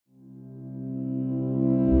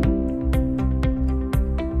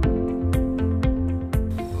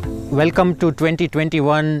Welcome to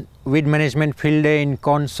 2021 Weed Management Field Day in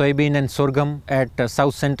corn, soybean and sorghum at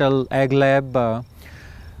South Central Ag Lab.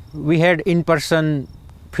 We had in-person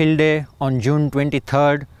field day on June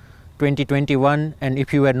 23rd, 2021, and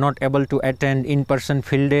if you were not able to attend in-person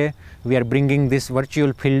field day, we are bringing this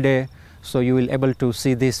virtual field day, so you will able to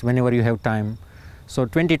see this whenever you have time. So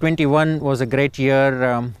 2021 was a great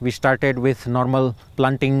year. We started with normal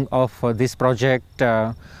planting of this project,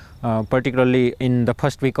 particularly in the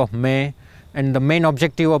first week of May, and the main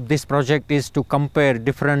objective of this project is to compare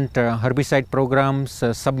different herbicide programs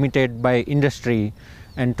submitted by industry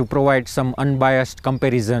and to provide some unbiased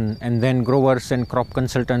comparison, and then growers and crop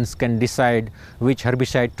consultants can decide which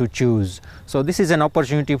herbicide to choose. So this is an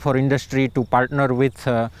opportunity for industry to partner with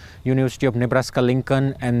University of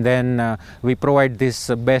Nebraska-Lincoln, and then we provide this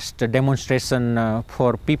best demonstration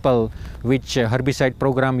for people which herbicide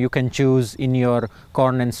program you can choose in your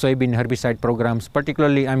corn and soybean herbicide programs.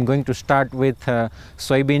 Particularly, I'm going to start with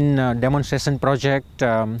soybean demonstration project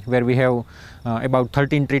where we have about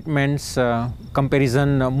 13 treatments comparison.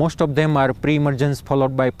 Most of them are pre-emergence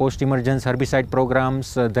followed by post-emergence herbicide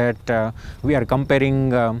programs that we are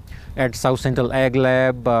comparing at South Central Ag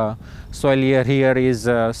Lab. Soil here is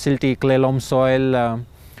silty clay loam soil.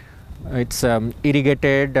 It's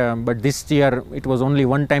irrigated, but this year it was only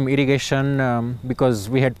one-time irrigation because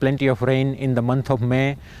we had plenty of rain in the month of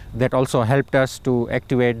May. That also helped us to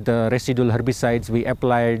activate the residual herbicides we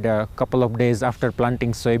applied a couple of days after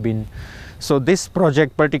planting soybean. So this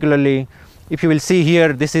project particularly, if you will see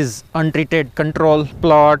here, this is untreated control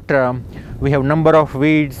plot. We have number of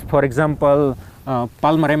weeds. For example,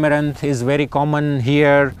 Palmer amaranth is very common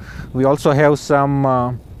here. We also have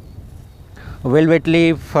some velvet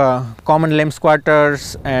leaf, common lame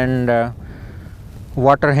squatters, and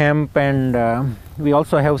water hemp, and we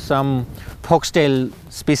also have some foxtail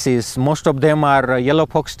species. Most of them are yellow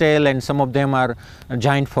foxtail and some of them are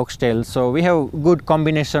giant foxtail. So we have good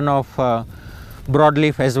combination of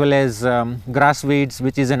broadleaf as well as grass weeds,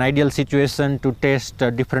 which is an ideal situation to test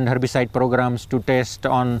different herbicide programs, to test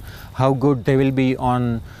on how good they will be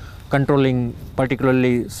on controlling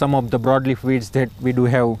particularly some of the broadleaf weeds that we do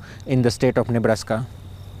have in the state of Nebraska.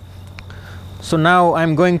 So now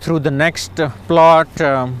I'm going through the next plot.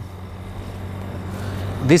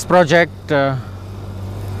 This project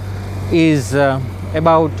is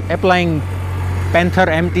about applying Panther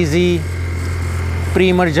MTZ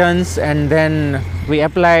pre-emergence, and then we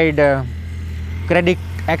applied Credic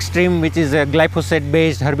Extreme, which is a glyphosate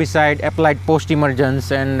based herbicide, applied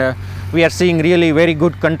post-emergence, and we are seeing really very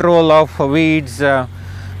good control of weeds.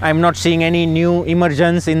 I'm not seeing any new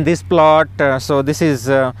emergence in this plot, so this is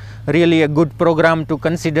really a good program to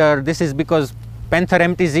consider. This is because Panther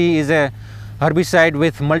MTZ is a herbicide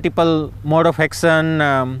with multiple mode of action.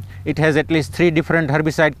 It has at least 3 different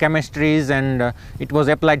herbicide chemistries, and it was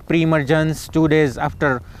applied pre-emergence 2 days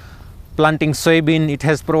after planting soybean. It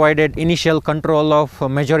has provided initial control of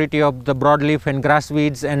majority of the broadleaf and grass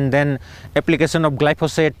weeds, and then application of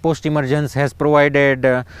glyphosate post-emergence has provided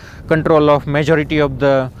control of majority of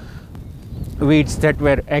the weeds that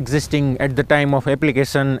were existing at the time of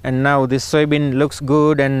application. And now this soybean looks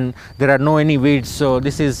good and there are no any weeds, so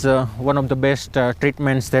this is one of the best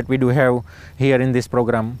treatments that we do have here in this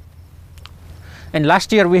program. And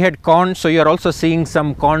last year we had corn, so you are also seeing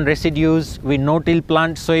some corn residues. We no-till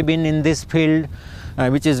plant soybean in this field,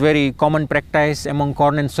 which is very common practice among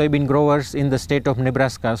corn and soybean growers in the state of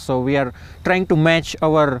Nebraska. So we are trying to match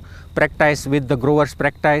our practice with the growers'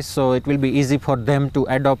 practice, so it will be easy for them to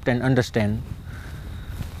adopt and understand.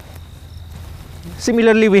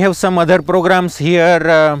 Similarly, we have some other programs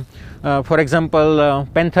here. For example,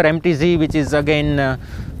 Panther MTZ, which is again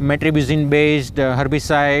metribuzin based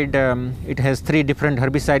herbicide. It has 3 different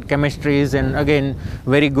herbicide chemistries, and again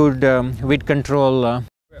very good weed control.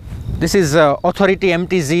 This is Authority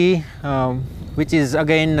MTZ, which is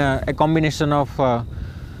again a combination of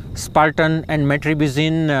Spartan and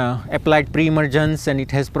metribuzin applied pre-emergence, and it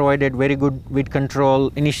has provided very good weed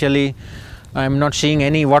control initially. I am not seeing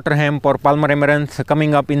any water hemp or Palmer amaranth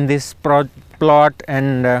coming up in this plot,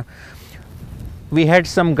 and we had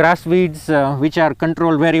some grass weeds which are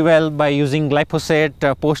controlled very well by using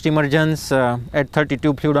glyphosate post-emergence at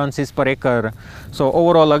 32 fluid ounces per acre. So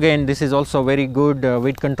overall, again, this is also very good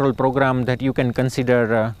weed control program that you can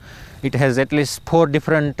consider. It has at least 4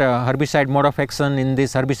 different herbicide mode of action in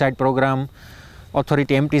this herbicide program.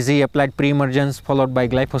 Authority MTZ applied pre-emergence followed by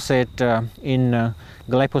glyphosate in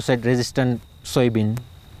glyphosate resistant soybean.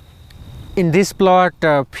 In this plot,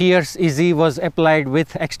 Fierce Easy was applied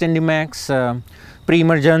with Extendimax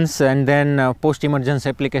pre-emergence and then post-emergence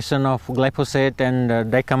application of glyphosate and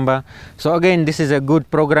dicamba. So again, this is a good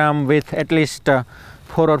program with at least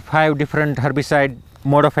 4 or 5 different herbicide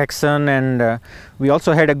mode of action, and we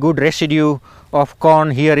also had a good residue of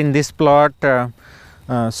corn here in this plot.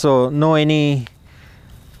 So no any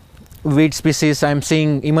weed species I am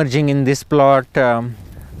seeing emerging in this plot,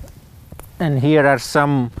 and here are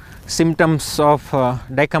some symptoms of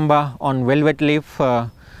dicamba on velvet leaf.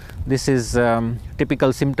 This is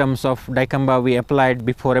typical symptoms of dicamba we applied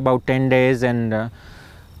before about 10 days, and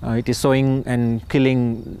it is sowing and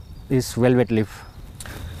killing this velvet leaf.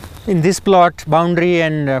 In this plot, boundary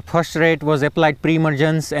and first rate was applied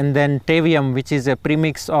pre-emergence, and then tavium, which is a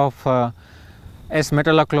premix of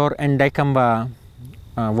S-metolachlor and dicamba,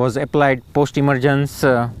 was applied post-emergence.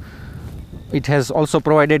 It has also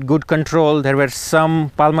provided good control. There were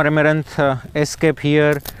some palmar amaranth escape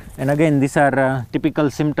here, and again these are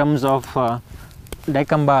typical symptoms of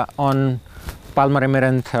dicamba on palmar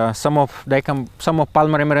amaranth. Some of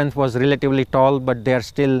palmar amaranth was relatively tall, but they are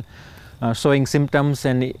still showing symptoms,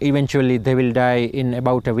 and eventually they will die in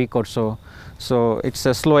about a week or so. So it's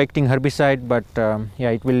a slow acting herbicide, but yeah,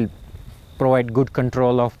 it will provide good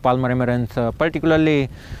control of palmar amaranth. Particularly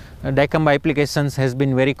dicamba applications has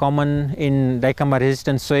been very common in dicamba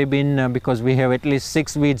resistant soybean, because we have at least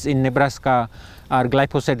 6 weeds in Nebraska are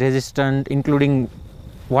glyphosate resistant, including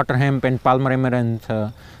water hemp and palmar amaranth.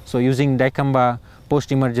 So using dicamba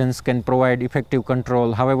post emergence can provide effective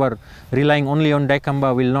control. However, relying only on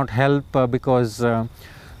dicamba will not help, because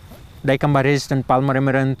dicamba resistant palmar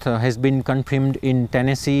amaranth has been confirmed in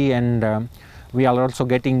Tennessee, and we are also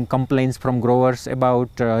getting complaints from growers about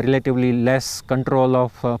relatively less control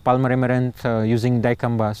of palmar amaranth using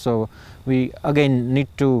dicamba. So we again need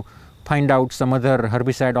to find out some other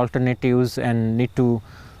herbicide alternatives and need to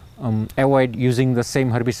avoid using the same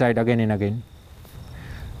herbicide again and again.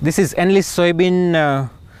 This is Enlist soybean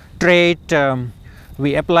trait.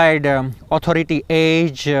 We applied Authority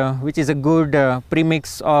Age, which is a good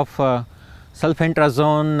premix of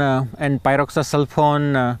sulfentrazone and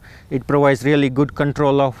pyroxasulfone. It provides really good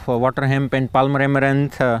control of water hemp and palmar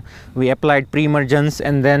amaranth. We applied pre-emergence,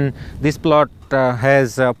 and then this plot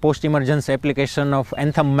has post-emergence application of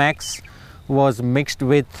Anthem Max was mixed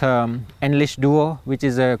with Enlist Duo, which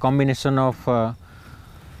is a combination of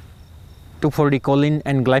 2,4-D-choline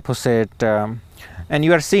and glyphosate. And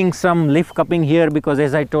you are seeing some leaf cupping here, because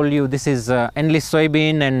as I told you, this is Enlist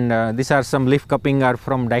soybean, and these are some leaf cupping are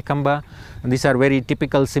from dicamba. And these are very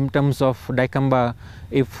typical symptoms of dicamba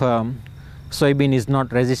if soybean is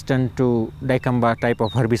not resistant to dicamba type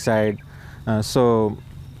of herbicide. So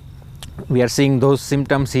we are seeing those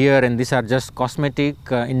symptoms here, and these are just cosmetic.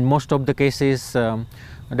 In most of the cases,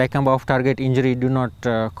 dicamba off target injury do not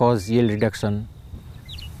cause yield reduction.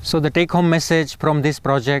 So the take home message from this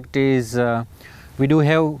project is we do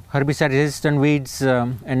have herbicide resistant weeds,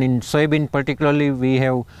 and in soybean particularly we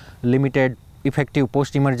have limited effective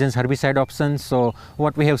post emergence herbicide options. So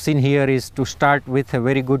what we have seen here is to start with a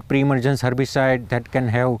very good pre emergence herbicide that can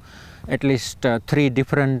have at least 3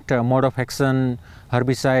 different mode of action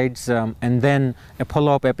herbicides, and then a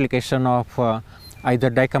follow up application of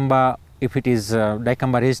either dicamba if it is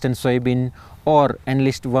dicamba resistant soybean, or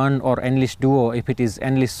Enlist 1 or Enlist Duo if it is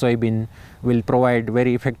Enlist soybean, will provide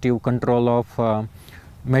very effective control of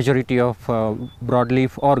majority of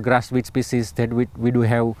broadleaf or grass weed species that we do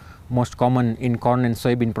have most common in corn and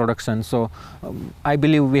soybean production. So I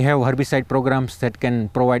believe we have herbicide programs that can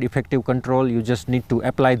provide effective control. You just need to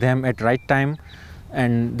apply them at right time,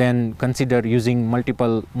 and then consider using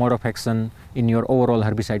multiple mode of action in your overall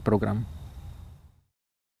herbicide program.